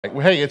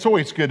Well, hey, it's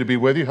always good to be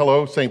with you.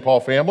 Hello, St. Paul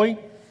family.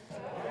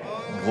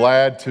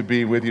 Glad to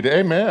be with you today.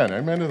 Amen.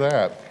 Amen to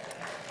that.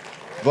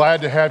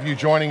 Glad to have you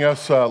joining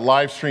us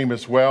live stream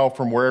as well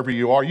from wherever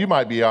you are. You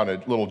might be on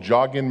a little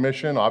jogging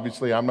mission.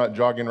 Obviously, I'm not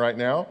jogging right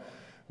now,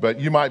 but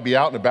you might be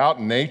out and about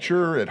in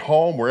nature, at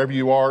home, wherever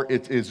you are.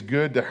 It is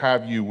good to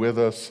have you with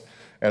us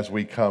as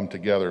we come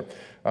together.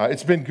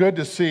 It's been good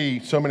to see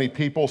so many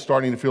people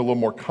starting to feel a little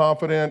more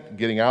confident,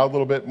 getting out a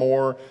little bit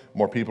more.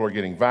 More people are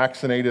getting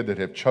vaccinated that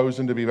have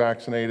chosen to be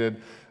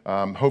vaccinated.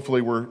 Hopefully,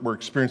 we're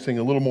experiencing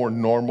a little more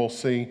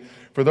normalcy.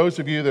 For those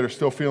of you that are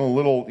still feeling a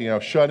little,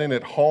 shut in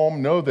at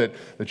home, know that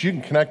you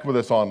can connect with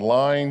us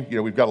online.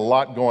 We've got a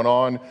lot going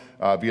on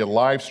via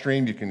live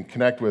stream. You can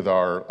connect with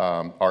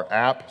our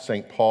app,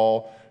 St.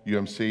 Paul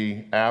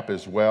UMC app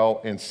as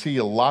well, and see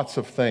lots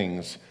of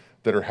things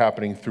that are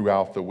happening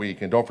throughout the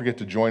week. And don't forget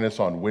to join us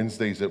on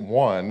Wednesdays at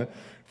 1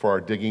 for our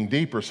Digging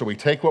Deeper. So we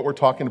take what we're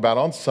talking about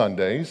on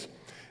Sundays,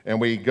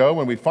 and we go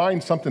and we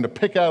find something to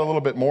pick out a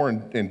little bit more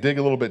and dig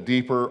a little bit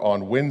deeper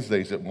on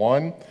Wednesdays at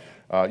 1.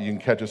 You can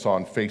catch us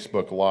on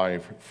Facebook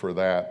Live for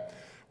that.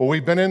 Well,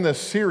 we've been in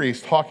this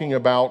series talking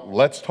about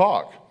Let's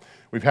Talk.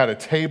 We've had a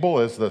table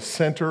as the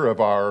center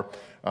of our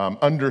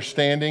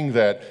understanding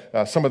that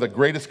some of the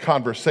greatest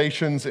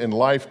conversations in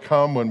life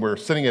come when we're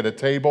sitting at a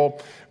table,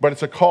 but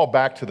it's a call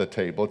back to the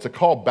table. It's a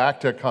call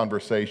back to a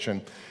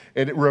conversation,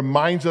 and it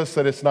reminds us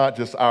that it's not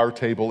just our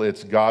table,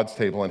 it's God's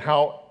table, and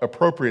how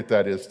appropriate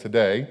that is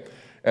today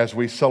as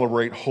we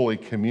celebrate Holy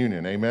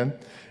Communion, amen?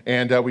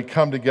 And we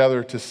come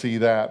together to see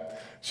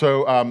that.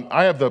 So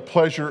I have the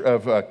pleasure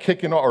of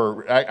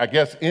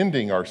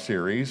ending our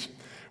series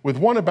with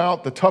one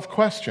about the tough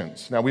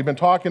questions. Now, we've been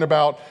talking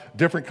about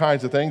different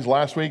kinds of things.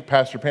 Last week,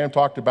 Pastor Pam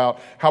talked about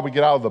how we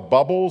get out of the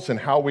bubbles and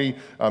how we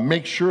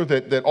make sure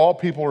that all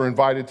people are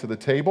invited to the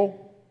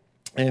table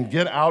and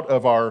get out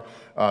of our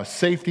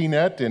safety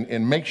net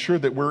and make sure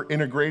that we're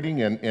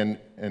integrating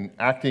and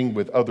acting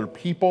with other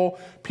people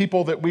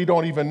that we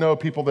don't even know,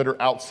 people that are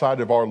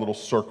outside of our little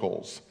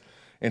circles.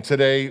 And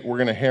today, we're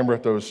going to hammer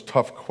at those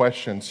tough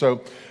questions.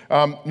 So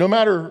no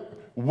matter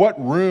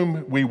what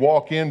room we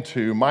walk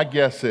into, my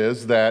guess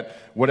is that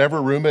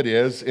whatever room it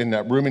is, in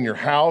that room in your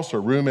house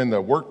or room in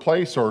the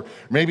workplace, or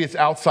maybe it's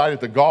outside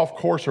at the golf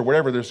course or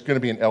whatever, there's going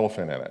to be an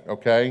elephant in it,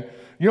 okay?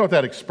 You know what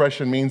that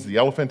expression means, the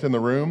elephant in the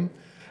room?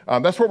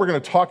 That's what we're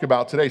going to talk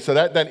about today. So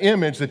that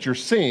image that you're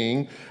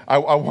seeing, I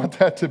want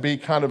that to be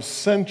kind of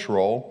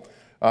central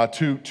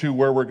to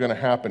where we're going to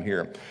happen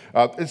here.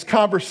 It's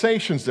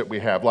conversations that we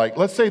have. Like,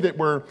 let's say that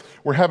we're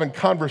having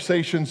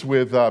conversations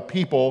with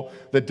people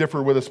that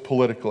differ with us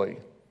politically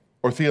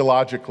or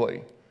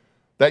theologically.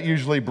 That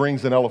usually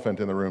brings an elephant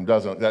in the room,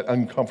 doesn't it? That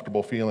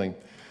uncomfortable feeling.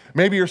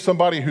 Maybe you're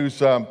somebody who's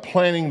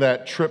planning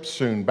that trip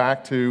soon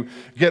back to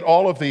get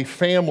all of the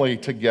family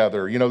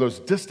together. Those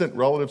distant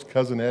relatives,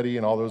 Cousin Eddie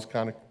and all those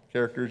kind of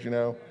characters,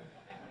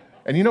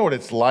 And you know what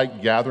it's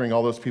like gathering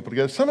all those people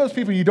together. Some of those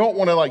people you don't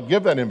want to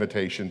give that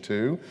invitation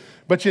to,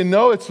 but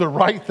it's the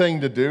right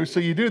thing to do,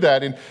 so you do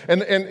that. And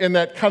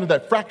that kind of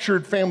that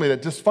fractured family,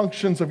 that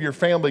dysfunctions of your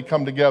family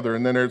come together.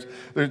 And then there's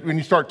when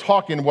you start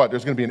talking,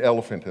 there's going to be an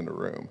elephant in the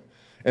room.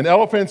 And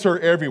elephants are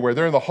everywhere.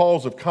 They're in the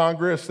halls of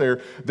Congress.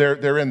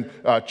 They're in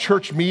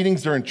church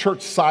meetings. They're in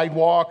church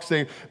sidewalks.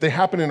 They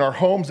happen in our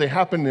homes. They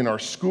happen in our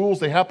schools.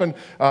 They happen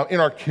in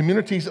our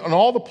communities and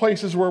all the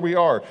places where we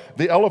are.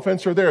 The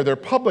elephants are there. They're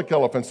public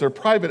elephants. They're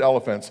private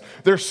elephants.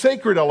 They're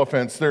sacred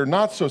elephants. They're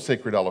not so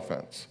sacred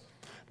elephants.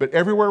 But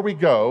everywhere we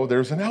go,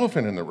 there's an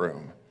elephant in the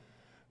room.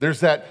 There's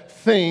that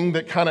thing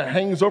that kind of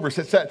hangs over us.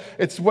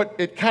 It's what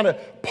it kind of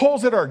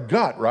pulls at our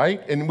gut, right?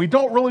 And we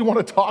don't really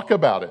want to talk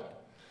about it.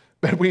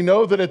 But we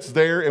know that it's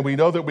there, and we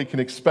know that we can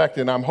expect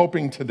it. And I'm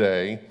hoping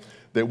today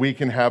that we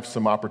can have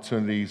some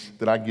opportunities,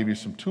 that I can give you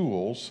some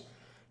tools,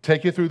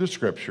 take you through the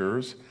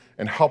scriptures,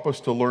 and help us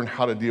to learn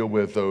how to deal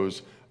with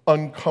those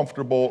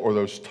uncomfortable or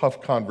those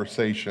tough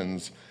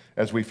conversations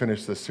as we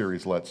finish this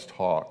series, Let's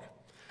Talk.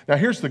 Now,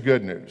 here's the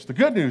good news. The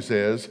good news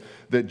is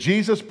that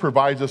Jesus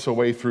provides us a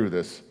way through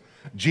this.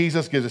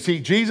 Jesus gives us. See,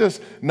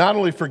 Jesus not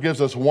only forgives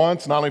us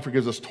once, not only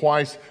forgives us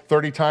twice,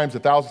 30 times,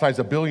 1,000 times,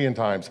 1 billion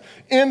times,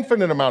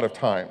 infinite amount of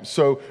times.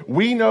 So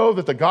we know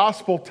that the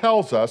gospel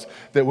tells us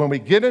that when we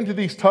get into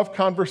these tough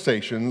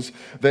conversations,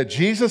 that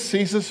Jesus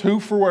sees us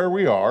for where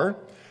we are,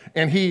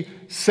 and he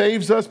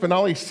saves us, but not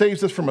only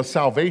saves us from a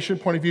salvation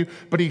point of view,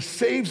 but he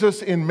saves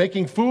us in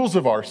making fools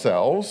of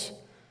ourselves,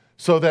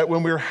 so that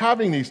when we're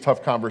having these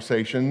tough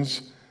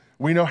conversations,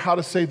 we know how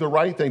to say the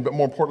right thing, but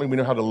more importantly, we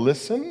know how to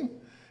listen,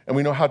 and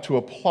we know how to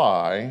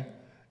apply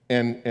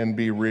and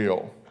be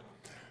real.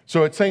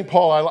 So at St.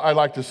 Paul, I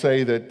like to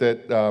say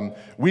that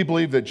we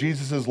believe that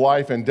Jesus'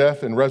 life and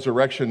death and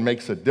resurrection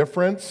makes a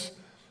difference,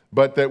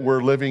 but that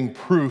we're living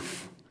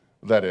proof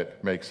that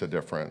it makes a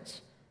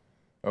difference.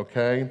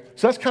 Okay?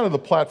 So that's kind of the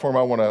platform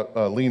I want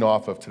to lean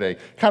off of today,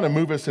 kind of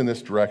move us in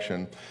this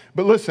direction.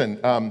 But listen,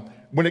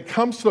 when it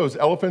comes to those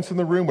elephants in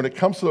the room, when it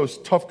comes to those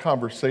tough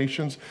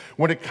conversations,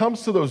 when it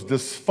comes to those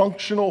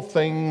dysfunctional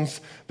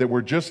things that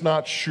we're just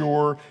not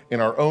sure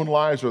in our own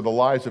lives or the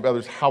lives of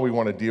others, how we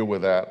want to deal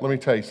with that, let me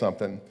tell you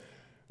something.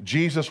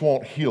 Jesus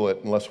won't heal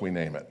it unless we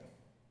name it.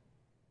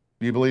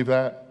 Do you believe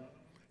that?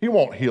 He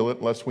won't heal it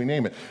unless we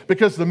name it.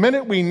 Because the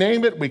minute we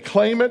name it, we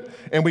claim it,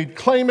 and we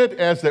claim it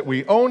as that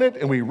we own it,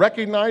 and we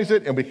recognize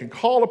it, and we can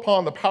call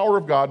upon the power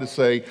of God to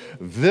say,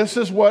 this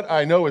is what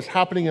I know is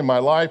happening in my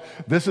life.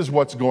 This is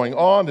what's going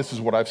on. This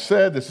is what I've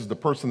said. This is the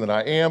person that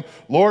I am.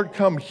 Lord,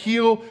 come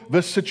heal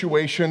this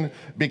situation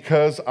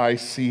because I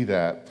see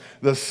that.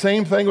 The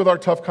same thing with our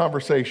tough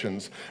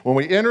conversations. When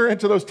we enter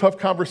into those tough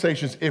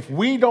conversations, if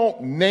we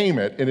don't name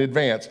it in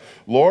advance,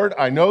 Lord,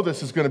 I know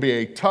this is going to be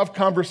a tough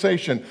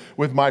conversation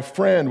with my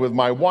friend, with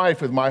my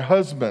wife, with my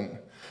husband.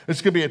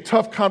 It's going to be a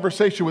tough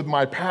conversation with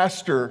my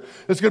pastor.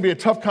 It's going to be a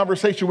tough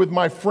conversation with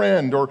my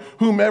friend or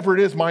whomever it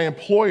is, my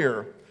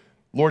employer.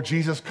 Lord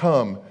Jesus,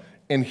 come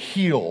and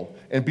heal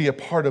and be a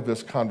part of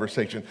this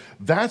conversation.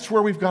 That's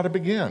where we've got to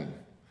begin.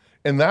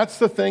 And that's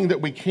the thing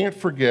that we can't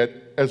forget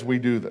as we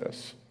do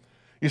this.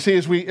 You see,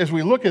 as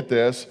we look at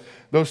this,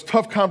 those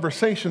tough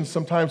conversations,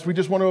 sometimes we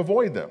just want to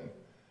avoid them,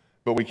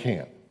 but we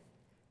can't.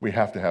 We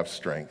have to have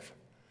strength.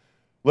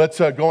 Let's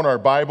go on our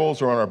Bibles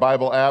or on our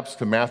Bible apps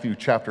to Matthew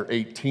chapter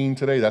 18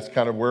 today. That's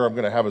kind of where I'm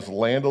going to have us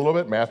land a little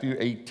bit, Matthew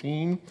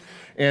 18.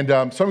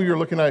 And some of you are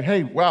looking at,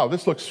 hey, wow,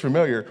 this looks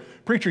familiar.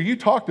 Preacher, you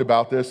talked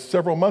about this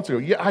several months ago.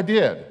 Yeah, I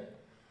did.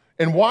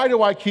 And why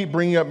do I keep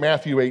bringing up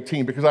Matthew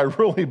 18? Because I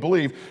really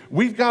believe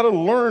we've got to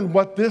learn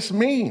what this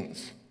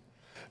means.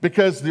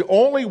 Because the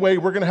only way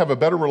we're going to have a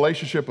better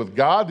relationship with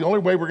God, the only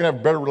way we're going to have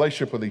a better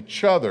relationship with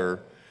each other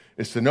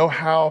is to know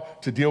how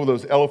to deal with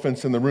those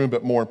elephants in the room,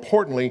 but more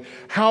importantly,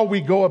 how we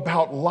go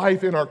about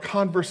life in our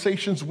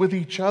conversations with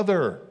each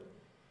other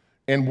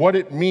and what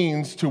it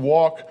means to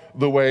walk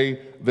the way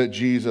that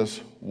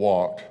Jesus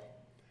walked.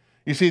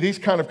 You see, these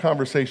kind of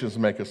conversations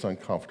make us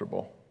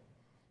uncomfortable.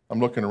 I'm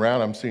looking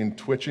around, I'm seeing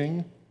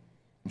twitching,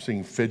 I'm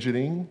seeing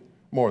fidgeting,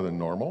 more than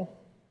normal.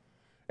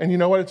 And you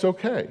know what? It's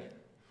okay.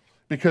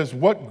 Because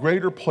what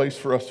greater place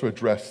for us to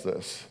address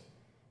this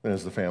than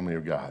as the family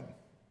of God?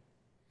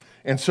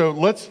 And so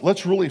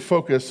let's really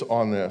focus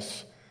on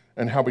this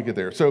and how we get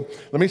there. So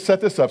let me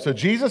set this up. So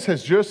Jesus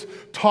has just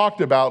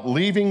talked about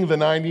leaving the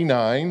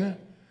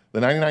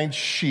 99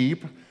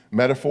 sheep,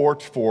 metaphor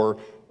for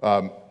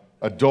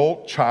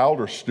adult,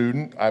 child, or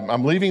student.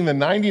 I'm leaving the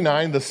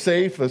 99, the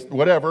safe, the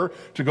whatever,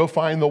 to go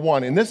find the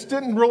one. And this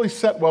didn't really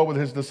set well with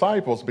his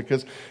disciples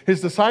because his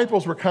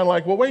disciples were kind of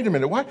like, well, wait a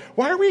minute, why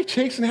are we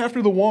chasing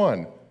after the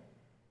one?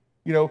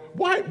 You know,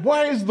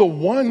 why is the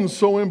one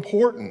so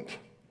important?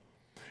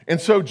 And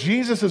so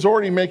Jesus is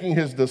already making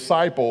his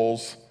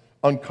disciples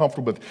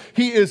uncomfortable.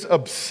 He is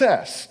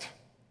obsessed.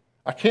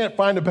 I can't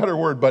find a better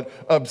word, but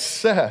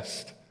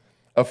obsessed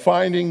of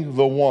finding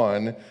the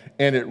one,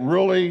 and it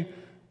really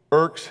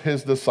irks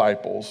his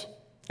disciples,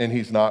 and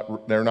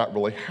they're not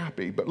really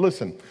happy. But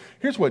listen,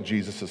 here's what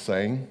Jesus is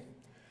saying.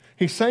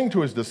 He's saying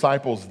to his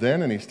disciples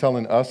then, and he's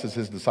telling us as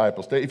his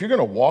disciples today, if you're going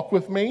to walk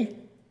with me,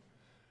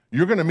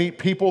 you're going to meet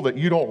people that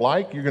you don't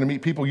like, you're going to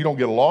meet people you don't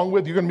get along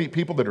with, you're going to meet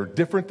people that are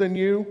different than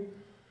you,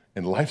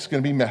 and life's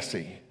going to be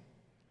messy,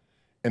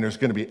 and there's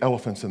going to be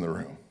elephants in the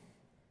room.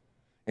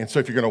 And so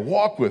if you're going to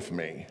walk with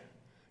me,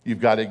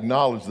 you've got to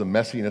acknowledge the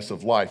messiness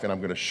of life, and I'm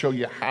going to show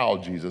you how,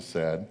 Jesus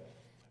said,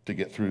 to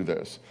get through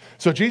this.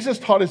 So Jesus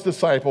taught his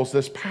disciples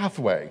this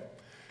pathway.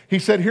 He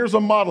said, here's a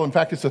model. In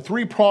fact, it's a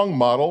three-pronged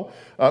model.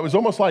 It was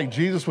almost like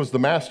Jesus was the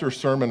master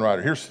sermon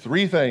writer. Here's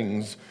three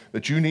things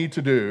that you need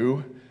to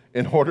do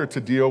in order to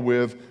deal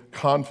with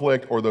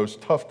conflict or those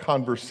tough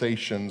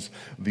conversations,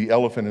 the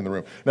elephant in the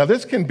room. Now,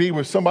 this can be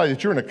with somebody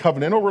that you're in a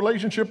covenantal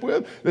relationship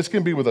with. This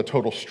can be with a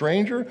total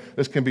stranger.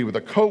 This can be with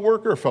a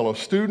coworker, a fellow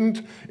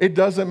student. It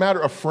doesn't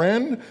matter. A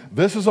friend.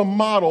 This is a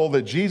model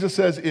that Jesus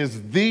says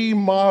is the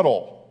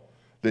model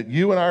that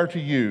you and I are to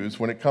use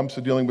when it comes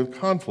to dealing with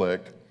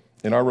conflict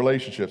in our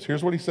relationships.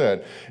 Here's what he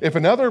said. If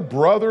another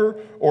brother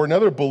or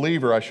another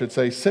believer, I should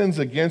say, sins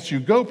against you,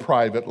 go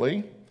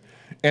privately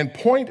and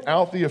point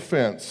out the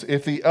offense.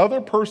 If the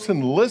other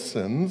person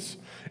listens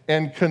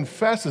and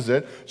confesses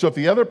it, so if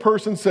the other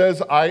person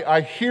says,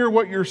 I hear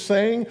what you're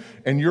saying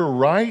and you're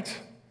right,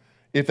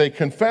 if they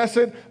confess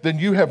it, then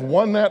you have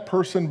won that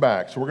person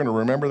back. So we're going to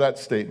remember that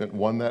statement,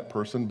 won that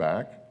person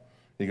back.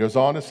 He goes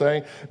on to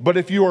say, but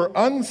if you are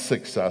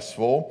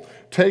unsuccessful,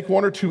 take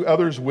one or two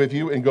others with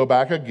you and go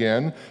back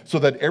again, so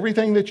that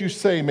everything that you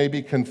say may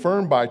be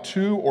confirmed by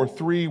 2 or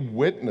 3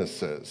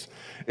 witnesses.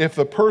 If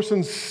the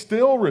person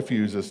still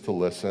refuses to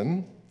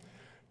listen,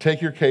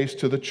 take your case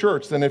to the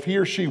church. Then if he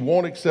or she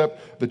won't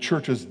accept the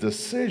church's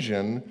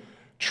decision,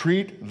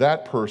 treat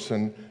that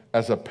person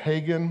as a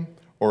pagan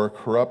or a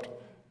corrupt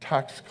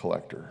tax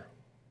collector.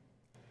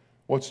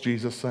 What's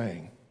Jesus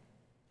saying?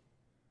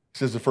 He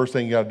says the first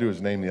thing you got to do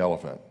is name the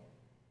elephant.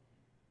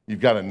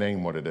 You've got to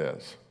name what it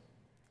is.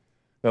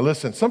 Now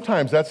listen,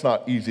 sometimes that's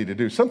not easy to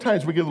do.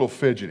 Sometimes we get a little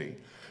fidgety.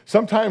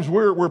 Sometimes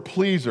we're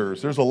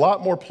pleasers. There's a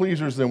lot more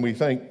pleasers than we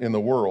think in the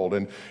world.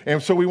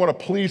 And so we want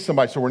to please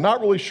somebody. So we're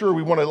not really sure.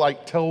 We want to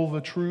like tell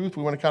the truth.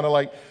 We want to kind of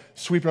like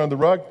sweep it under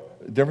the rug.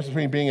 The difference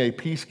between being a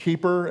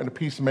peacekeeper and a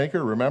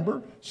peacemaker,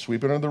 remember?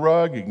 Sweep it under the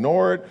rug,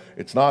 ignore it.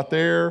 It's not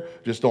there.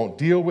 Just don't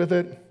deal with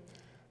it.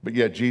 But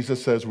yet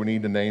Jesus says we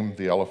need to name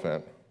the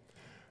elephant.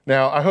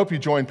 Now, I hope you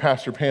joined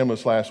Pastor Pam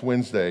this last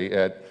Wednesday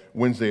at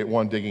 1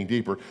 Digging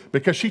Deeper,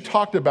 because she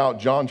talked about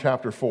John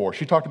chapter 4.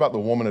 She talked about the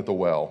woman at the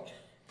well.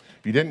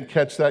 If you didn't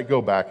catch that,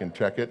 go back and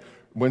check it.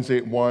 Wednesday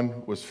at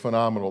 1 was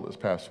phenomenal this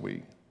past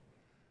week.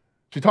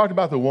 She talked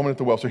about the woman at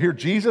the well. So here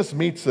Jesus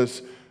meets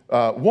this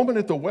woman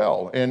at the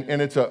well,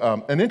 and it's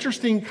an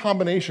interesting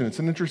combination. It's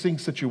an interesting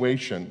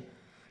situation.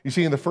 You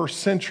see, in the first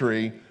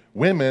century,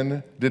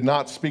 women did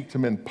not speak to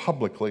men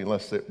publicly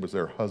unless it was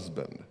their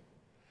husband.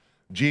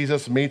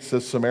 Jesus meets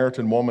this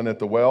Samaritan woman at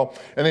the well,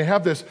 and they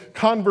have this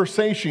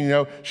conversation. You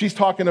know, she's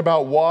talking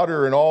about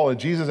water and all, and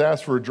Jesus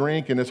asks for a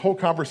drink, and this whole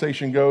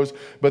conversation goes,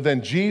 but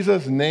then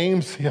Jesus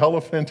names the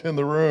elephant in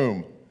the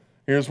room.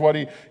 Here's what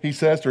he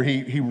says to her.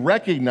 He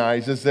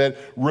recognizes that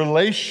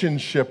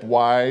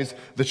relationship-wise,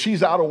 that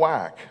she's out of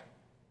whack,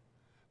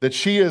 that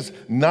she is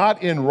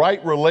not in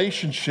right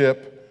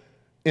relationship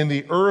in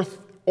the earth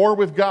or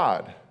with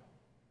God,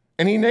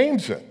 and he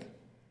names it.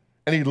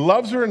 And he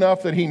loves her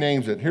enough that he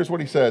names it. Here's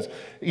what he says.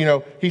 You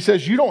know, he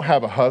says, you don't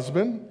have a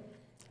husband,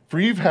 for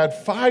you've had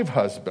 5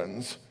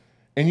 husbands,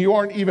 and you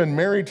aren't even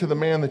married to the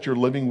man that you're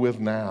living with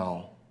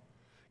now.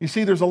 You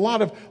see, there's a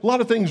lot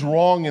of things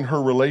wrong in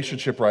her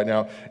relationship right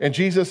now. And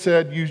Jesus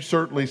said, you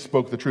certainly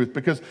spoke the truth.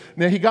 Because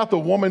now he got the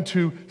woman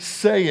to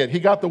say it. He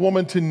got the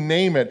woman to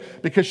name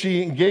it, because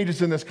she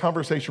engages in this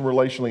conversation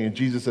relationally. And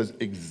Jesus says,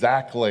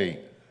 exactly,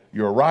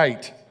 you're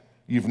right.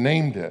 You've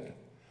named it.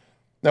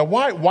 Now,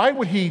 why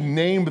would he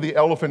name the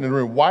elephant in the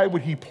room? Why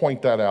would he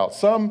point that out?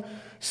 Some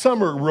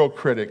are real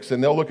critics,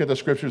 and they'll look at the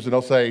scriptures and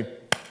they'll say,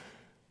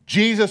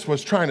 Jesus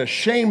was trying to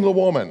shame the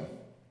woman.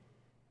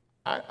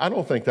 I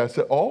don't think that's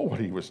at all what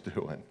he was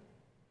doing.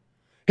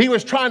 He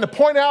was trying to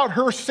point out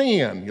her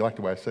sin. You like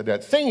the way I said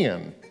that?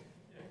 Sin.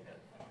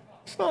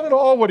 It's not at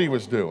all what he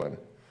was doing.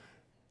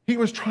 He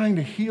was trying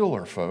to heal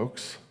her,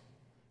 folks.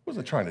 He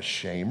wasn't trying to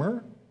shame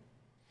her.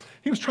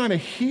 He was trying to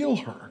heal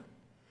her.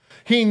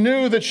 He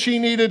knew that she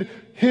needed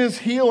his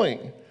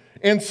healing.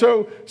 And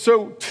so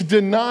to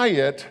deny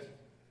it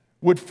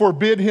would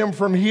forbid him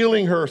from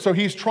healing her. So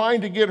he's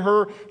trying to get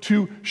her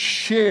to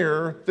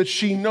share that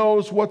she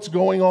knows what's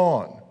going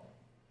on.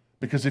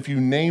 Because if you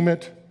name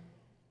it,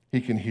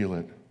 he can heal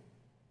it.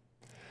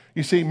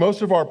 You see,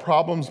 most of our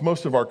problems,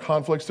 most of our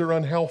conflicts, they're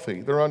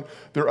unhealthy.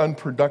 They're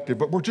unproductive,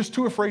 but we're just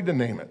too afraid to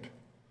name it.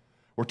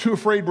 We're too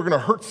afraid we're going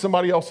to hurt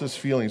somebody else's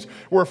feelings.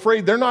 We're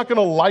afraid they're not going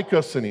to like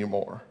us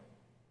anymore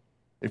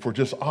if we're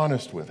just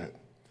honest with it.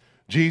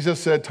 Jesus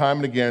said time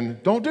and again,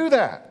 don't do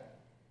that.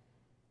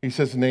 He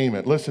says, name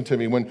it. Listen to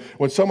me.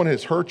 When someone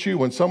has hurt you,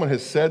 when someone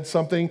has said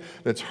something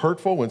that's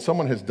hurtful, when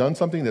someone has done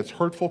something that's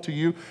hurtful to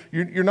you,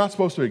 you're not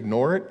supposed to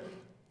ignore it.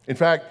 In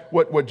fact,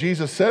 what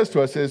Jesus says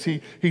to us is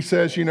he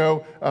says,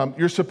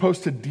 you're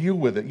supposed to deal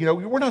with it.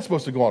 We're not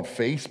supposed to go on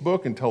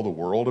Facebook and tell the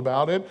world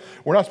about it.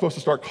 We're not supposed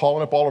to start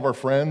calling up all of our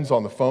friends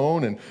on the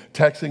phone and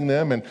texting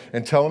them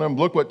and telling them,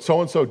 look what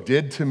so-and-so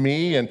did to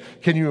me, and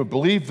can you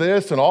believe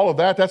this and all of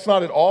that. That's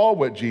not at all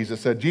what Jesus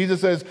said.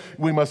 Jesus says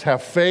we must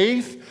have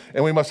faith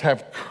and we must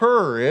have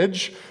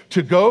courage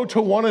to go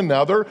to one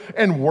another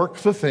and work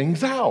the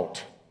things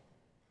out.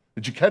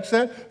 Did you catch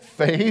that?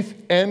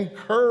 Faith and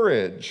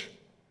courage.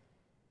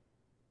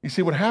 You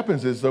see, what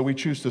happens is, though, we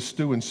choose to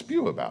stew and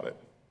spew about it.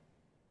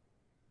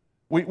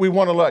 We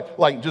want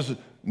to like just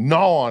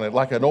gnaw on it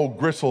like an old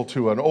gristle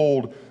to an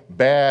old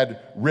bad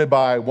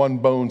ribeye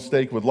one-bone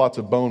steak with lots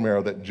of bone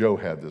marrow that Joe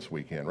had this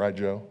weekend. Right,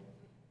 Joe?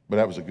 But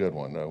that was a good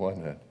one, though,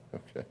 wasn't it?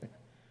 Okay.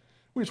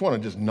 We just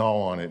want to just gnaw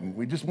on it, and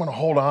we just want to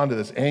hold on to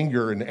this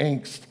anger and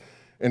angst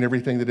and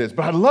everything that is.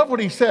 But I love what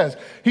he says.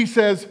 He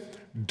says,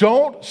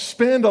 don't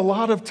spend a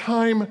lot of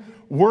time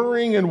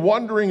worrying and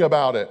wondering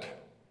about it.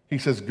 He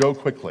says, go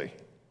quickly.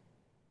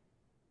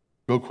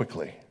 Go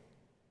quickly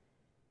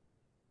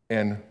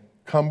and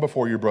come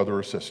before your brother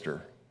or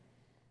sister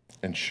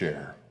and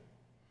share.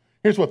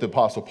 Here's what the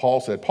Apostle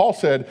Paul said. Paul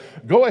said,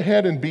 go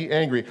ahead and be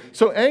angry.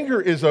 So anger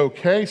is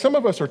okay. Some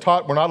of us are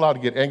taught we're not allowed to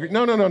get angry.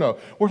 No.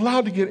 We're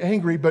allowed to get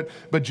angry, but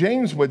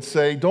James would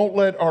say, don't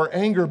let our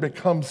anger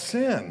become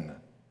sin.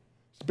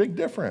 It's a big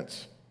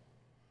difference.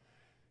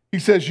 He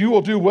says, you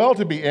will do well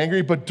to be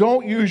angry, but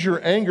don't use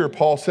your anger,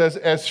 Paul says,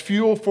 as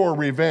fuel for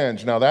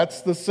revenge. Now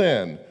that's the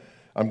sin.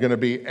 I'm going to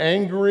be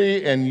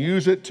angry and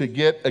use it to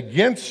get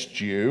against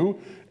you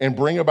and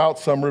bring about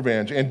some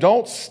revenge. And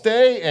don't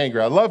stay angry.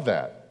 I love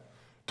that.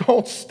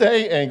 Don't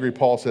stay angry,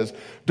 Paul says.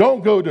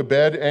 Don't go to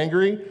bed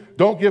angry.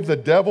 Don't give the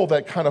devil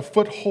that kind of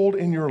foothold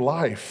in your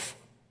life.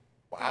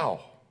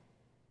 Wow.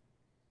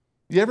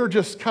 You ever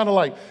just kind of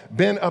like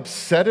been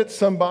upset at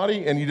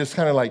somebody and you just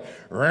kind of like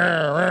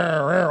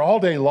all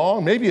day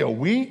long, maybe a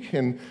week,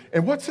 and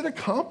what's it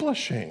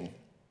accomplishing?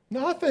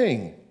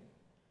 Nothing.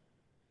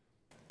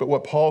 But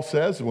what Paul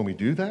says, when we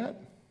do that,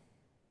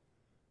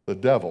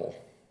 the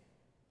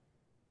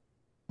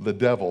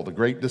devil, the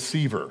great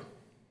deceiver,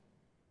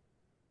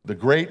 the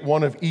great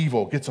one of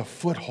evil gets a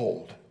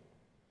foothold,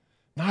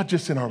 not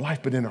just in our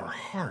life, but in our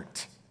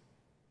heart.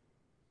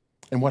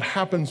 And what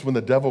happens when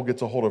the devil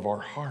gets a hold of our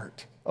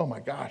heart? Oh my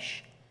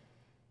gosh,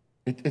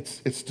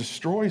 it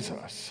destroys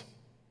us.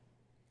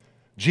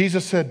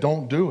 Jesus said,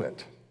 don't do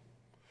it.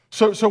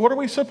 So what are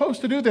we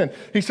supposed to do then?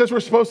 He says we're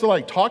supposed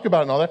to talk about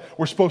it and all that.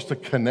 We're supposed to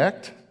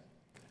connect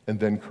and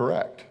then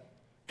correct.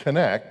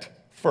 Connect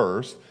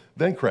first,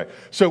 then correct.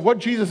 So what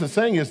Jesus is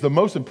saying is the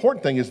most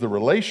important thing is the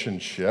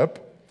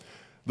relationship.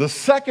 The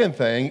second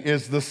thing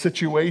is the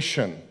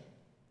situation.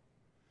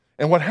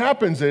 And what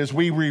happens is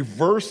we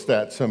reverse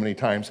that so many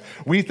times.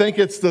 We think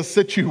it's the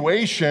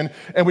situation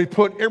and we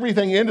put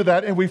everything into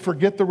that and we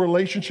forget the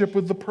relationship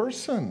with the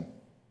person.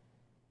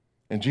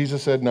 And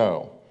Jesus said,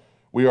 no,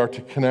 we are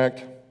to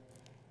connect,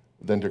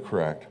 then to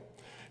correct.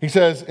 He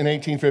says in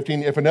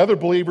 18:15, if another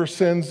believer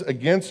sins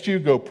against you,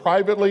 go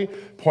privately,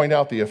 point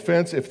out the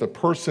offense. If the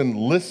person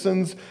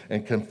listens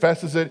and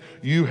confesses it,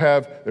 you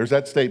have, there's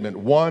that statement,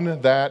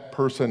 won that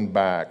person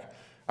back.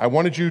 I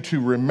wanted you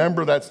to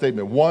remember that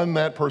statement, won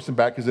that person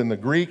back, because in the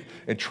Greek,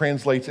 it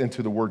translates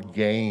into the word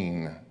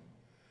gain.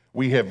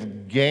 We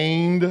have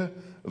gained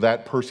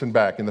that person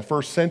back. In the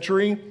first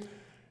century,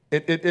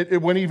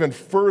 it went even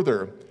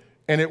further,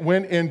 and it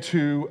went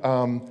into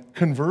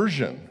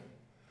conversion.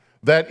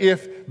 That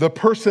if the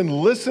person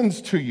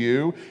listens to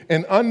you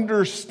and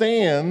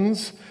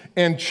understands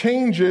and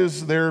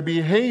changes their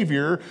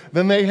behavior,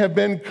 then they have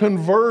been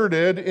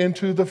converted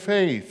into the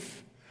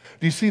faith.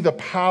 Do you see the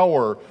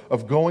power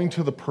of going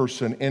to the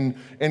person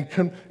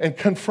and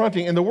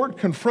confronting? And the word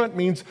confront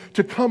means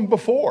to come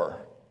before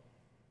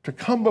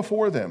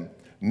them.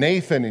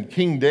 Nathan and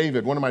King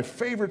David, one of my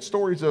favorite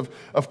stories of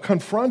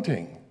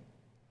confronting.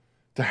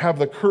 To have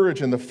the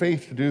courage and the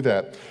faith to do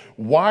that.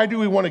 Why do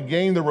we want to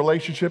gain the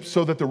relationship?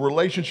 So that the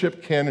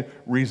relationship can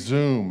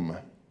resume.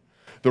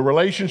 The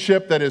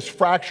relationship that is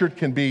fractured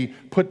can be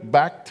put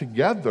back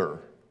together.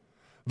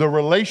 The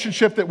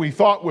relationship that we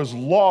thought was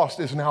lost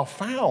is now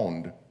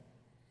found.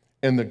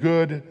 And the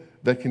good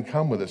that can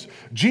come with us.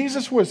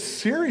 Jesus was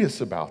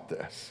serious about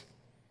this.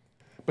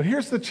 But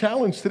here's the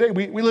challenge today.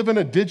 We live in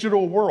a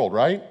digital world,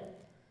 right?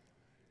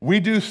 We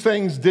do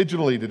things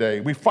digitally today.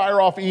 We fire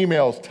off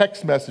emails,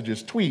 text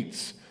messages,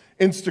 tweets,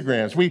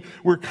 Instagrams.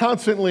 We're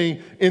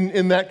constantly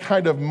in that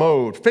kind of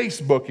mode.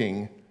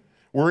 Facebooking.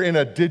 We're in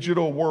a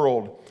digital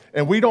world.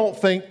 And we don't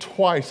think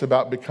twice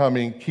about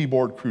becoming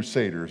keyboard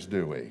crusaders,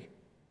 do we?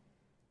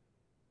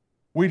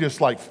 We just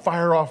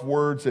fire off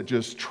words that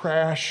just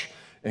trash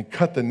and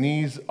cut the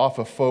knees off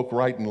of folk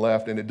right and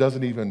left, and it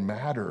doesn't even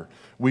matter.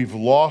 We've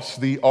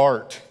lost the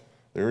art.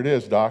 There it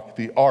is, Doc,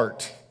 the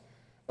art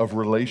of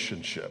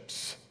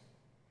relationships.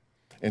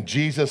 And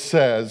Jesus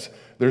says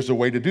there's a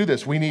way to do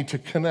this. We need to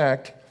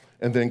connect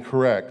and then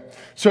correct.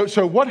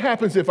 So what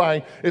happens if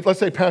let's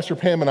say Pastor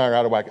Pam and I are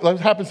out of whack. What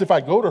happens if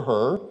I go to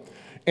her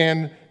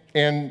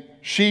and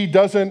she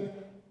doesn't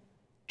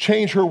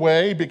change her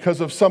way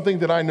because of something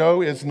that I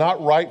know is not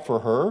right for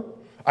her?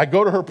 I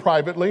go to her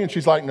privately and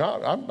she's like, no,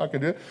 I'm not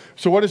going to do it.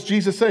 So what does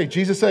Jesus say?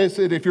 Jesus says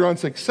that if you're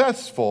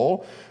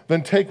unsuccessful,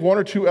 then take one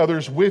or two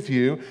others with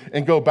you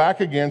and go back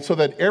again so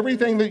that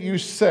everything that you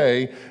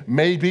say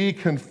may be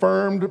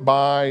confirmed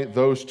by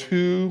those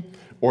 2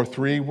 or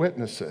 3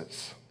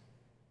 witnesses.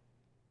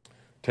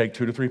 Take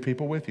 2 to 3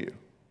 people with you.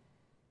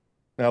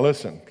 Now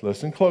listen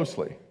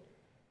closely.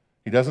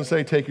 He doesn't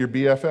say take your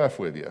BFF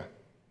with you,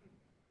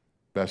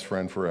 best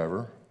friend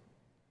forever.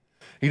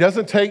 He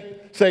doesn't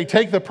say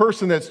take the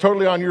person that's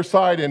totally on your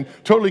side and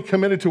totally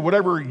committed to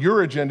whatever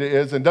your agenda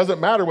is and doesn't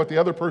matter what the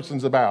other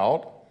person's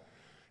about.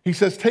 He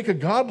says take a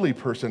godly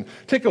person,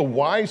 take a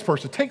wise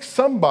person, take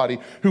somebody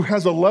who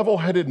has a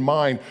level-headed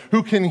mind,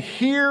 who can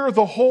hear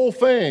the whole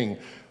thing,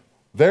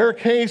 their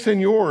case and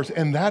yours,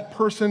 and that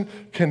person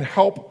can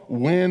help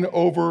win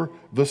over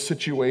the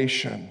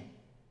situation.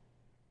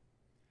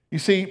 You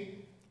see,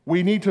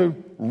 we need to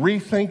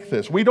rethink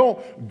this. We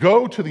don't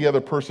go to the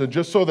other person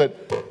just so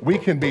that we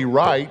can be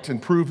right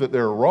and prove that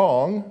they're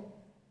wrong.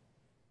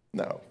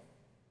 No.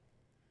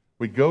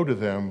 We go to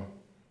them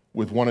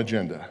with one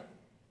agenda.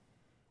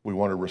 We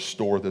want to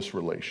restore this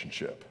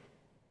relationship.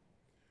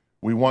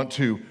 We want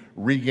to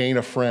regain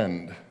a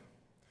friend.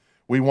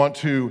 We want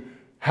to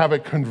have a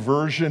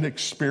conversion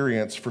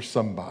experience for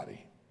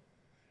somebody.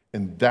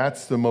 And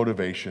that's the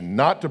motivation,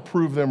 not to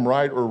prove them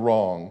right or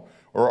wrong,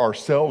 or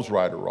ourselves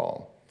right or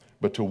wrong,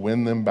 but to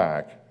win them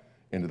back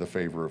into the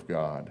favor of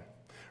God.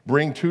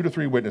 Bring 2 to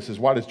 3 witnesses.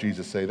 Why does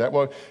Jesus say that?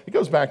 Well, it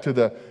goes back to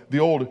the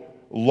old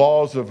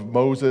laws of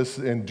Moses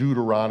and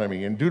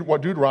Deuteronomy. And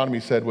what Deuteronomy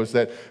said was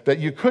that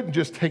you couldn't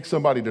just take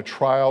somebody to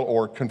trial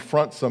or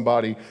confront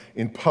somebody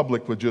in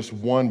public with just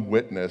one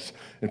witness.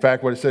 In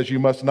fact, what it says, you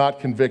must not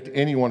convict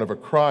anyone of a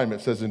crime, it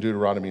says in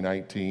Deuteronomy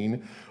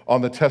 19,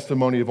 on the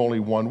testimony of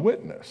only one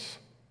witness.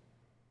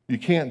 You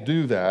can't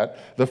do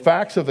that. The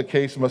facts of the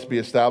case must be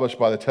established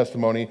by the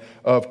testimony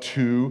of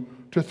 2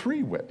 to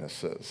 3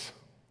 witnesses.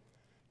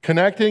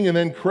 Connecting and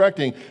then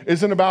correcting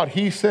isn't about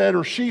he said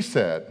or she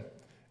said.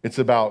 It's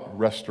about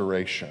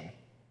restoration.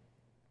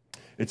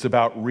 It's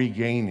about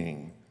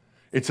regaining.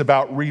 It's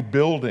about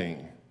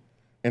rebuilding.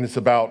 And it's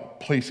about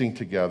placing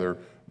together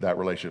that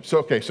relationship.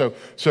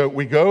 So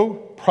we go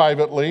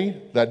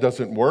privately. That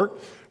doesn't work.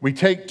 We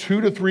take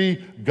 2 to 3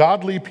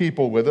 godly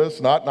people with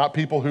us, not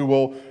people who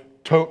will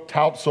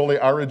tout solely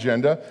our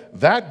agenda.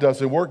 That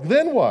doesn't work.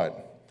 Then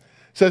what?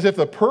 It says if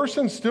the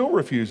person still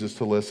refuses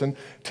to listen,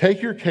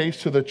 take your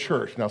case to the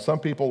church. Now, some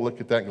people look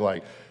at that and go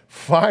like,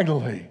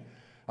 finally,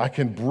 I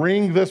can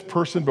bring this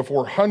person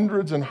before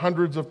hundreds and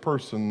hundreds of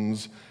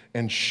persons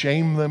and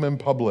shame them in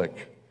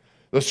public.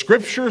 The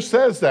scripture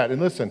says that.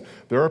 And listen,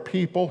 there are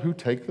people who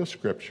take the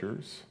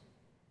scriptures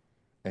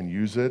and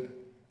use it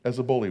as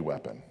a bully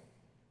weapon.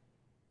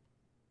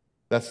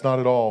 That's not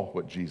at all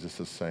what Jesus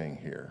is saying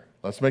here.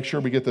 Let's make sure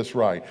we get this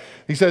right.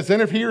 He says,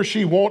 then if he or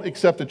she won't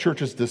accept the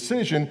church's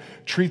decision,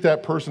 treat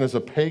that person as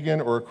a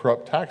pagan or a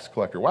corrupt tax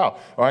collector. Wow.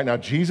 All right, now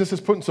Jesus is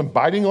putting some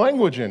biting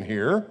language in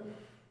here.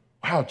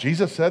 Wow,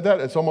 Jesus said that?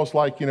 It's almost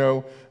like,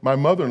 my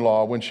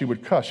mother-in-law, when she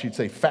would cuss, she'd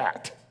say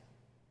fat.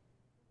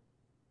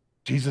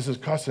 Jesus is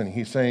cussing.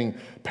 He's saying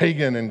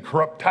pagan and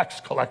corrupt tax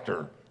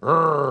collector.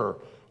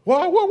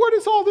 What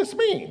does all this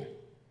mean?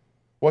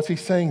 What's he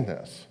saying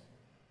this?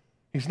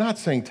 He's not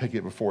saying take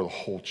it before the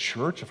whole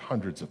church of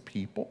hundreds of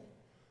people.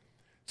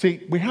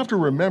 See, we have to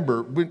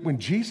remember, when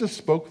Jesus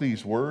spoke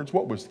these words,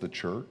 what was the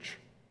church?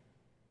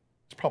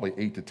 It's probably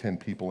 8 to 10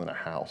 people in a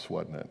house,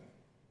 wasn't it?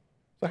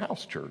 The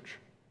house church.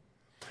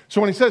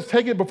 So when he says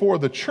take it before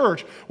the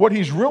church, what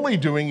he's really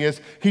doing is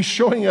he's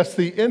showing us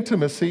the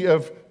intimacy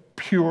of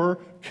pure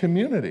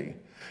community.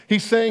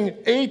 He's saying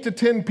 8 to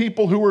 10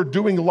 people who are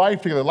doing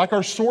life together, like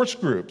our source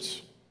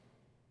groups.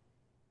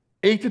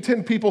 8 to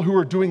 10 people who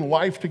are doing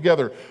life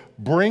together.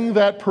 Bring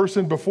that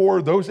person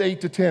before those 8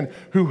 to 10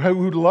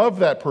 who love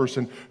that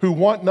person, who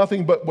want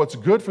nothing but what's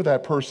good for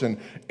that person,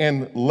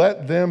 and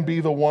let them be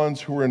the ones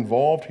who are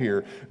involved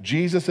here.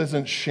 Jesus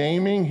isn't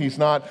shaming. He's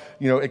not,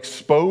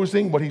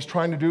 exposing. What he's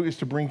trying to do is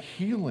to bring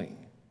healing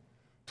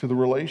to the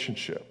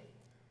relationship.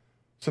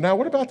 So now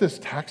what about this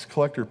tax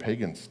collector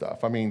pagan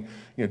stuff? I mean,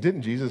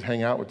 didn't Jesus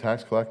hang out with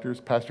tax collectors?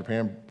 Pastor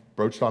Pam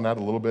broached on that a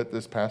little bit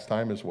this past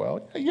time as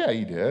well. Yeah,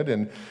 he did.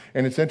 And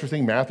it's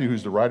interesting, Matthew,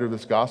 who's the writer of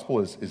this gospel,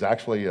 is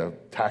actually a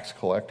tax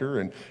collector.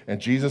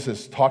 And Jesus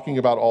is talking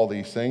about all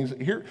these things.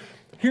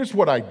 Here's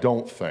what I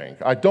don't think.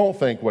 I don't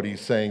think what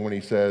he's saying when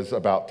he says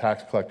about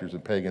tax collectors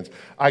and pagans,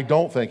 I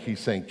don't think he's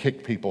saying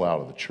kick people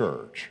out of the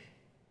church.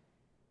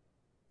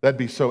 That'd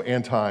be so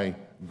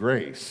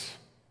anti-grace,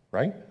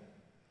 right?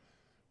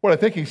 What I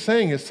think he's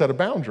saying is set a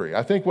boundary.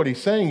 I think what he's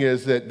saying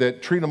is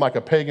that treat them like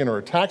a pagan or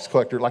a tax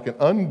collector, like an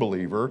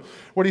unbeliever.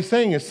 What he's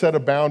saying is set a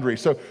boundary.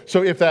 So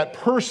if that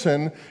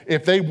person,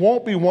 if they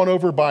won't be won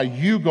over by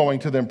you going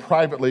to them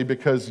privately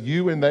because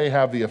you and they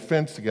have the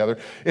offense together,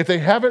 if they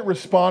haven't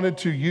responded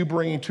to you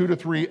bringing 2 to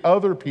 3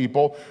 other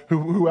people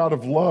who out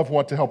of love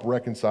want to help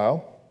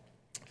reconcile,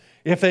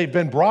 if they've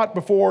been brought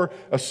before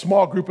a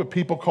small group of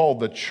people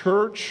called the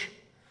church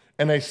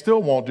and they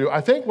still won't do,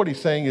 I think what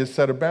he's saying is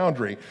set a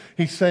boundary.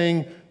 He's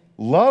saying,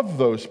 love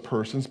those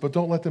persons, but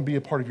don't let them be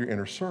a part of your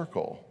inner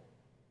circle.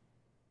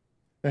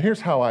 Now,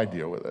 here's how I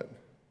deal with it.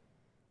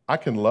 I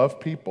can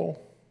love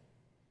people,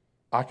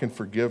 I can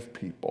forgive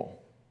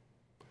people,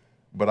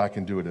 but I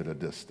can do it at a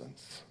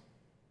distance.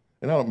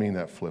 And I don't mean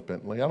that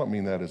flippantly. I don't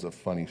mean that as a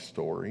funny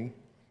story.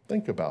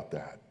 Think about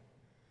that.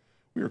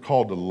 We are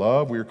called to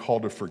love. We are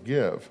called to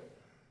forgive.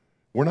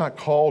 We're not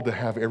called to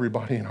have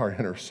everybody in our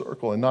inner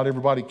circle, and not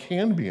everybody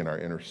can be in our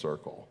inner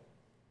circle.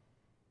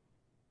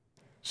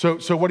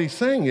 So what he's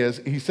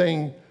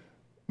saying,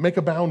 make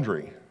a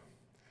boundary.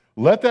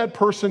 Let that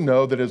person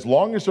know that as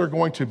long as they're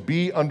going to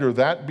be under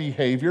that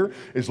behavior,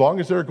 as long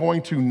as they're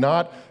going to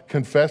not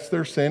confess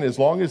their sin, as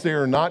long as they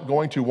are not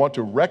going to want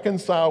to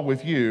reconcile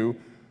with you,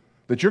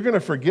 that you're going to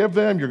forgive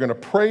them, you're going to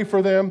pray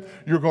for them,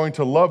 you're going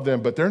to love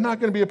them, but they're not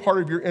going to be a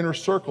part of your inner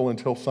circle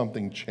until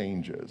something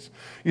changes.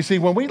 You see,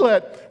 when we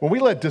let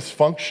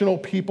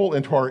dysfunctional people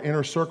into our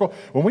inner circle,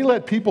 when we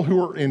let people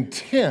who are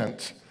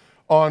intent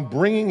on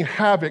bringing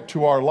havoc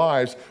to our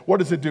lives, what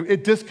does it do?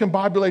 It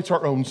discombobulates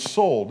our own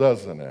soul,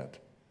 doesn't it?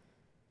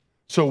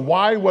 So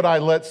why would I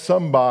let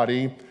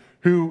somebody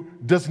who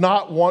does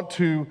not want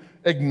to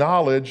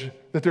acknowledge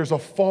that there's a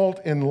fault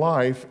in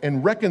life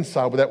and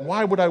reconcile with that,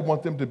 why would I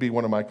want them to be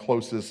one of my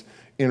closest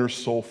inner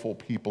soulful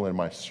people in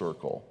my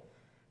circle?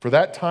 For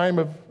that time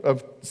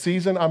of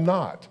season, I'm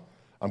not.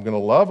 I'm going to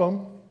love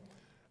them.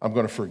 I'm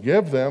going to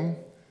forgive them,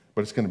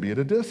 but it's going to be at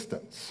a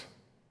distance.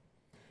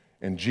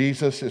 And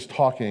Jesus is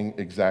talking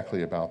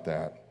exactly about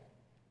that.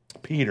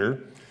 Peter's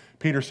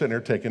sitting there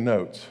taking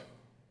notes.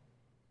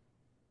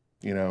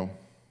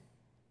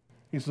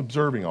 He's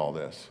observing all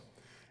this.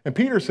 And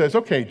Peter says,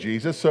 okay,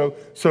 Jesus,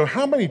 so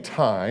how many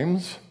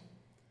times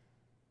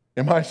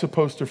am I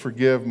supposed to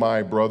forgive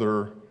my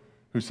brother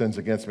who sins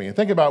against me. And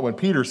think about when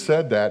Peter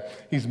said that,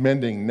 he's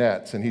mending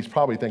nets, and he's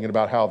probably thinking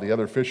about how the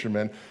other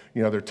fishermen,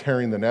 they're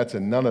tearing the nets,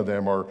 and none of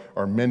them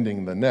are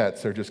mending the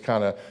nets. They're just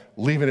kind of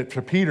leaving it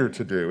to Peter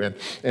to do.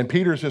 And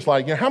Peter's just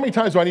like, how many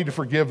times do I need to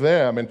forgive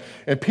them?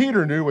 And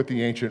Peter knew what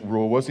the ancient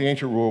rule was. The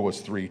ancient rule was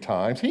 3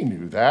 times. He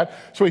knew that.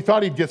 So he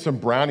thought he'd get some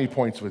brownie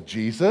points with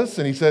Jesus,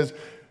 and he says,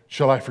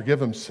 shall I forgive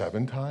them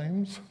 7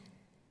 times?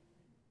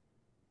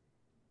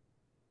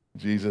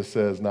 Jesus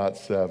says, not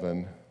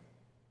 7,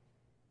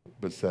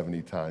 but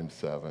 70 times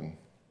 7.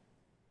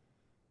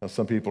 Now,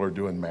 some people are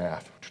doing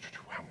math.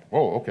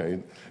 Whoa,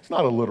 okay. It's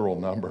not a literal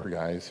number,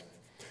 guys.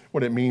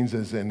 What it means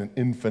is in an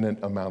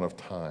infinite amount of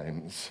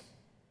times,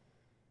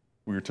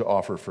 we are to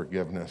offer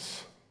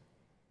forgiveness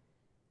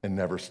and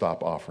never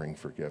stop offering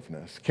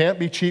forgiveness. Can't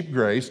be cheap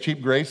grace.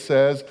 Cheap grace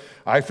says,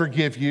 I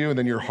forgive you, and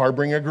then you're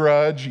harboring a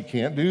grudge. You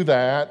can't do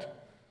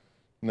that.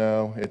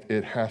 No,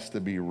 it has to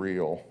be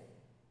real.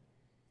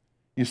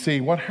 You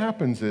see, what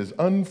happens is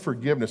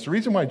unforgiveness. The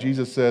reason why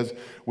Jesus says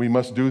we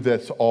must do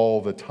this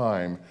all the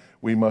time,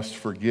 we must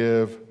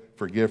forgive,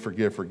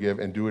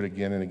 and do it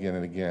again and again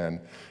and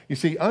again. You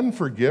see,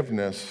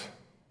 unforgiveness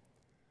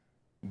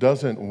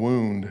doesn't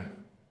wound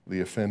the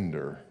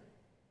offender.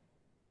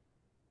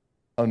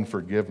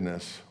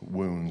 Unforgiveness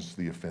wounds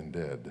the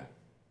offended.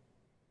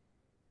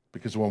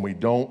 Because when we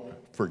don't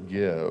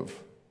forgive,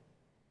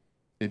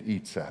 it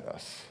eats at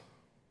us.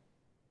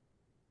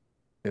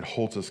 It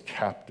holds us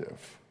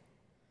captive.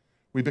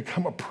 We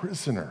become a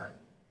prisoner,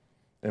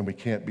 and we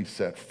can't be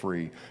set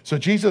free. So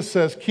Jesus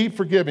says, keep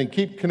forgiving,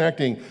 keep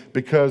connecting,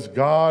 because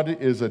God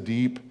is a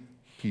deep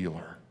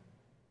healer.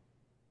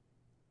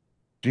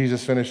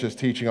 Jesus finished his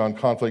teaching on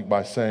conflict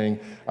by saying,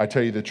 I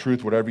tell you the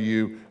truth, whatever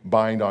you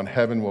bind on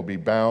heaven will be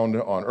bound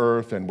on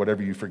earth, and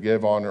whatever you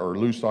forgive on or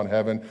loose on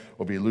heaven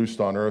will be loosed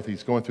on earth.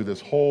 He's going through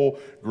this whole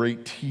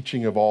great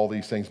teaching of all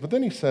these things. But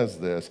then he says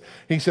this.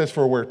 He says,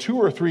 for where 2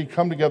 or 3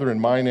 come together in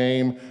my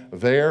name,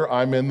 there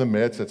I'm in the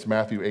midst. That's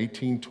Matthew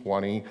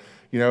 18:20.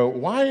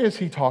 Why is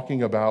he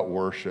talking about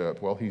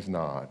worship? Well, he's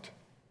not.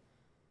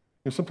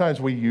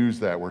 Sometimes we use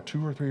that, where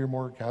 2 or 3 are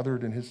more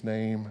gathered in his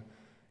name,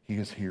 he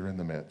is here in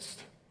the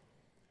midst.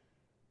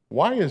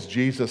 Why is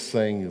Jesus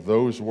saying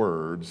those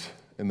words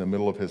in the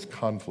middle of his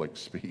conflict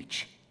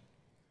speech?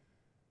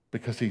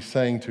 Because he's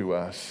saying to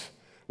us,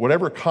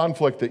 whatever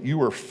conflict that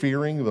you are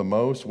fearing the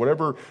most,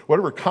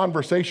 whatever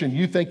conversation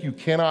you think you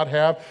cannot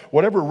have,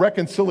 whatever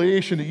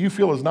reconciliation that you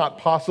feel is not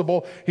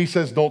possible, he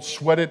says, don't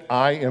sweat it,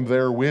 I am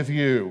there with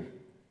you.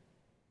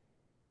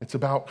 It's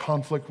about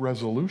conflict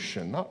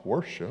resolution, not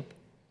worship.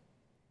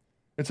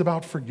 It's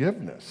about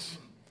forgiveness.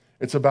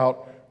 It's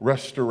about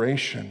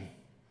restoration.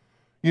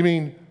 You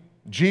mean,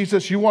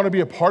 Jesus, you want to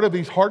be a part of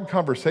these hard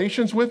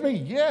conversations with me?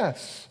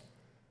 Yes,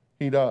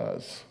 he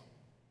does.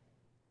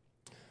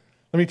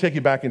 Let me take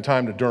you back in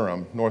time to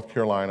Durham, North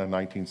Carolina,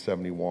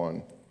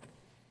 1971.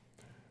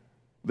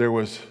 There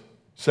was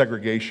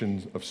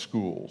segregation of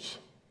schools.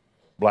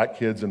 Black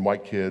kids and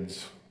white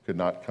kids could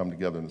not come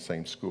together in the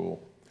same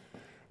school.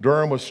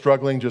 Durham was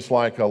struggling just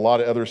like a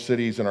lot of other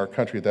cities in our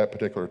country at that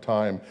particular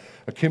time.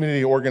 A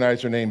community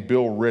organizer named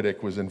Bill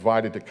Riddick was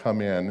invited to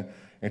come in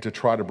and to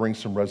try to bring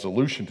some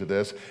resolution to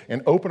this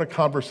and open a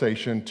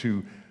conversation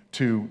to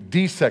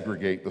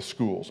desegregate the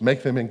schools,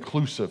 make them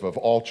inclusive of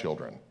all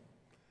children.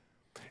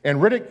 And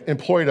Riddick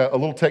employed a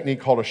little technique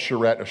called a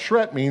charrette. A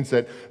charrette means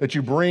that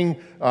you bring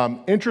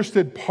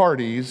interested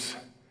parties,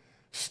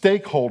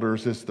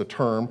 stakeholders is the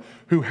term,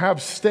 who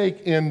have stake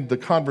in the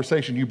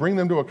conversation. You bring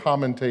them to a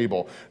common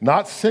table,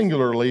 not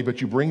singularly,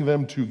 but you bring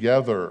them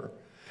together.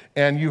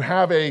 And you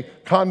have a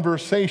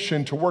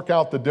conversation to work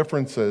out the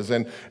differences.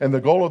 And the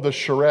goal of the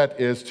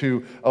charrette is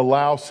to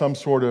allow some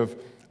sort of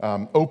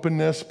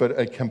openness, but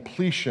a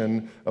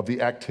completion of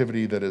the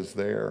activity that is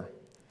there.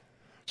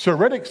 So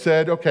Riddick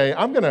said, okay,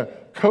 I'm going to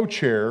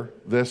co-chair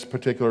this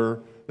particular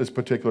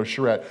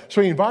charrette.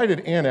 So he invited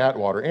Ann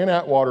Atwater. Ann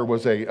Atwater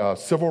was a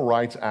civil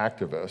rights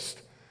activist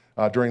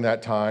during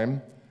that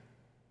time.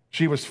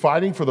 She was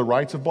fighting for the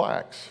rights of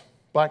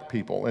black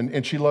people,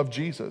 and she loved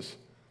Jesus.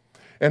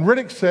 And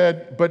Riddick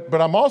said, but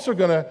I'm also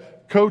going to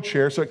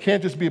co-chair, so it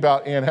can't just be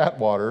about Ann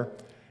Atwater.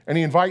 And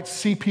he invites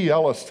C.P.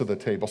 Ellis to the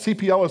table.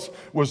 C.P. Ellis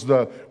was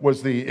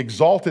the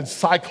exalted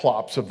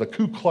cyclops of the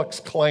Ku Klux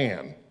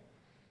Klan.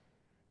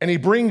 And he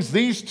brings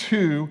these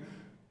 2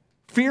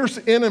 fierce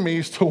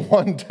enemies to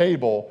one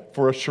table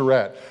for a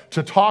charrette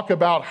to talk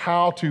about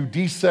how to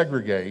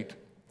desegregate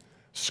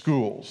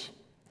schools.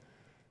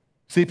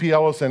 C.P.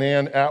 Ellis and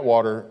Ann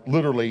Atwater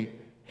literally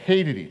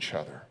hated each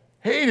other.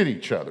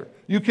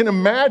 You can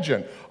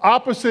imagine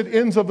opposite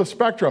ends of the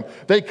spectrum.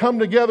 They come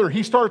together.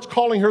 He starts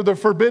calling her the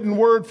forbidden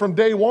word from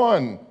day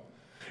one.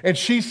 And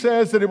she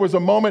says that it was a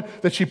moment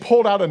that she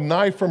pulled out a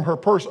knife from her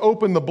purse,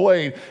 opened the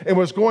blade, and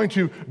was going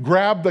to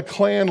grab the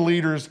Klan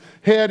leader's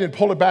head and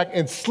pull it back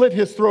and slit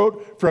his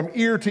throat from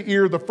ear to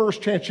ear the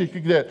first chance she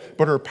could get.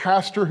 But her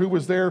pastor, who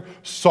was there,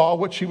 saw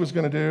what she was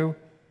going to do.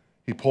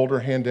 He pulled her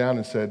hand down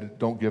and said,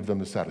 don't give them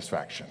the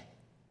satisfaction.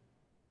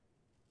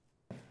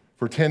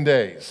 For 10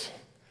 days,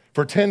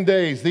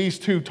 these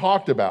 2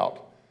 talked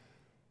about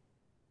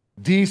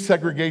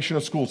Desegregation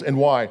of schools. And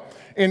why?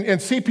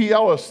 And C.P.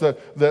 Ellis,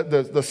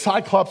 the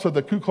Cyclops of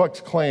the Ku Klux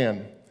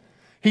Klan,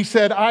 he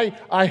said,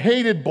 I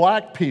hated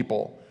black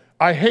people.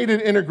 I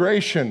hated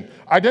integration.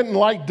 I didn't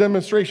like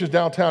demonstrations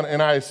downtown,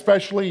 and I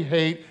especially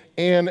hate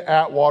Ann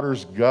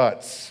Atwater's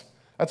guts.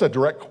 That's a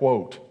direct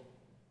quote.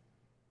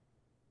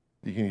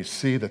 Can you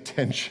see the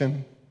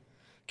tension?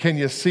 Can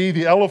you see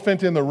the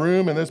elephant in the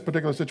room in this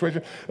particular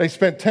situation? They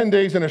spent 10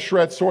 days in a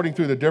shred sorting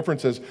through the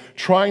differences,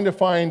 trying to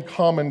find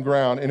common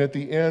ground, and at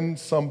the end,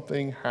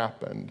 something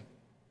happened.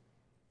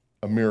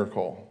 A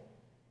miracle.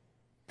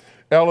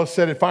 Ellis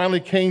said, it finally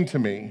came to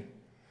me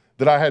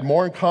that I had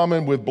more in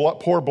common with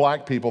poor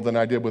black people than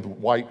I did with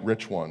white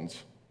rich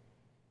ones.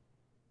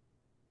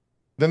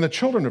 Then the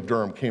children of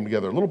Durham came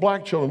together, little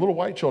black children, little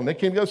white children. They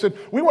came together and said,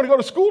 we want to go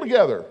to school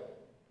together.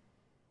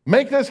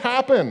 Make this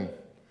happen.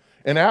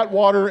 And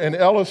Atwater and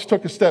Ellis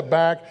took a step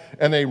back,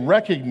 and they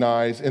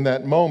recognized in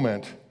that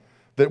moment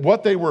that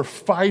what they were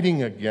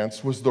fighting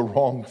against was the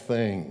wrong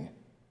thing.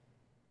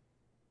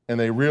 And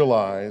they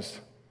realized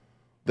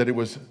that it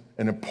was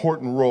an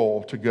important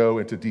role to go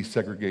and to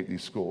desegregate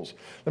these schools.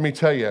 Let me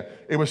tell you,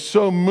 it was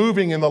so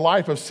moving in the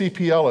life of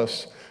C.P.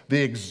 Ellis,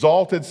 the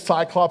exalted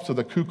Cyclops of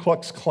the Ku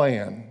Klux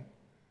Klan,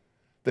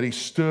 that he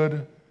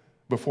stood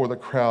before the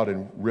crowd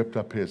and ripped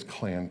up his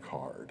Klan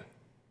card.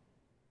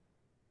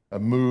 A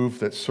move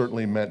that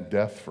certainly meant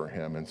death for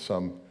him in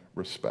some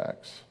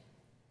respects.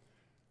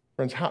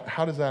 Friends,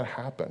 how does that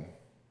happen?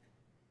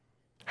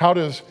 How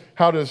does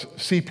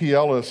C.P.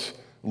 Ellis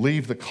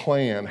leave the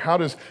Klan? How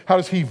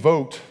does he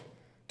vote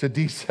to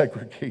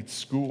desegregate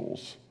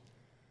schools?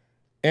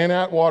 Ann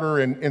Atwater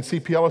and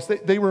C.P. Ellis,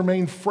 they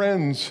remained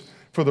friends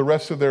for the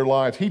rest of their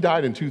lives. He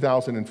died in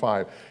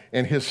 2005,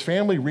 and his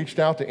family reached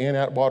out to Ann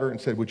Atwater and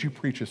said, would you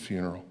preach his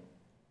funeral?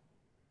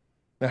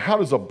 Now, how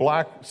does a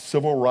black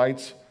civil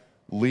rights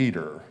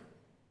leader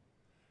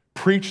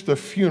preach the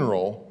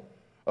funeral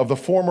of the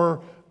former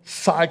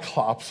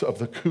Cyclops of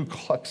the Ku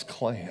Klux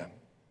Klan?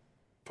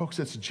 Folks,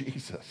 it's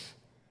Jesus.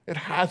 It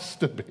has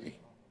to be.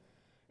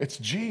 It's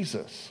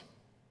Jesus.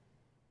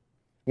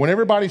 When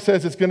everybody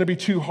says it's going to be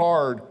too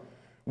hard,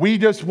 we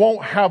just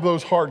won't have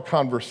those hard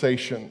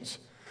conversations.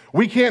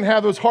 We can't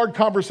have those hard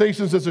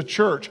conversations as a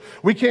church.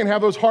 We can't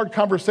have those hard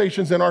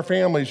conversations in our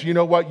families. You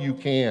know what? You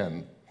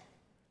can.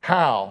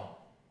 How?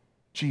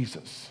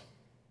 Jesus.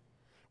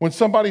 When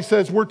somebody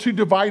says we're too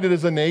divided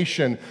as a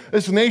nation,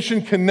 this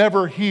nation can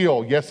never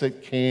heal. Yes,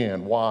 it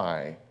can.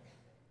 Why?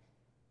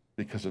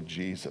 Because of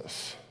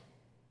Jesus.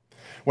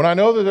 When I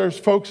know that there's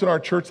folks in our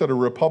church that are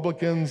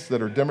Republicans,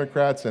 that are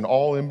Democrats, and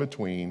all in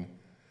between,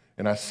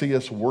 and I see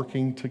us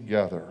working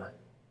together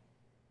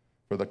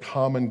for the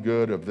common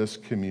good of this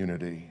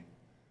community,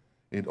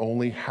 it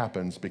only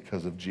happens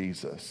because of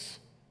Jesus.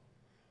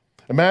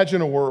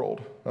 Imagine a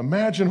world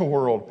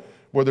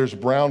where there's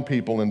brown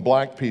people and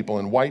black people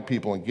and white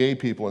people and gay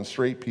people and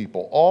straight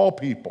people, all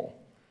people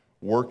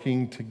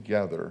working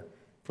together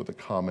for the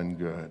common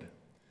good.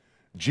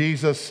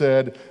 Jesus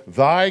said,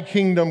 thy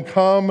kingdom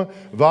come,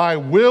 thy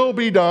will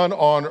be done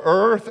on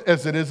earth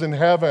as it is in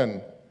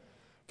heaven.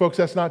 Folks,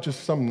 that's not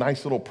just some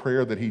nice little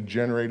prayer that he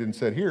generated and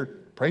said, here,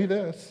 pray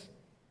this.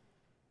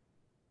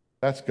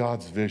 That's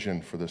God's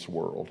vision for this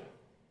world.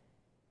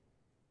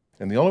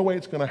 And the only way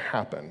it's going to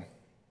happen,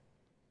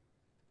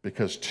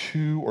 because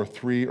 2 or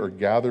 3 are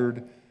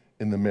gathered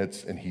in the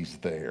midst and he's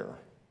there.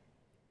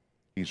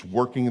 He's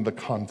working the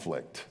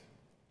conflict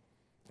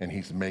and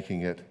he's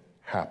making it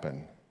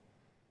happen.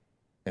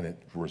 And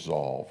it's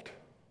resolved.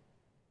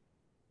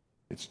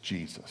 It's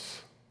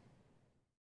Jesus.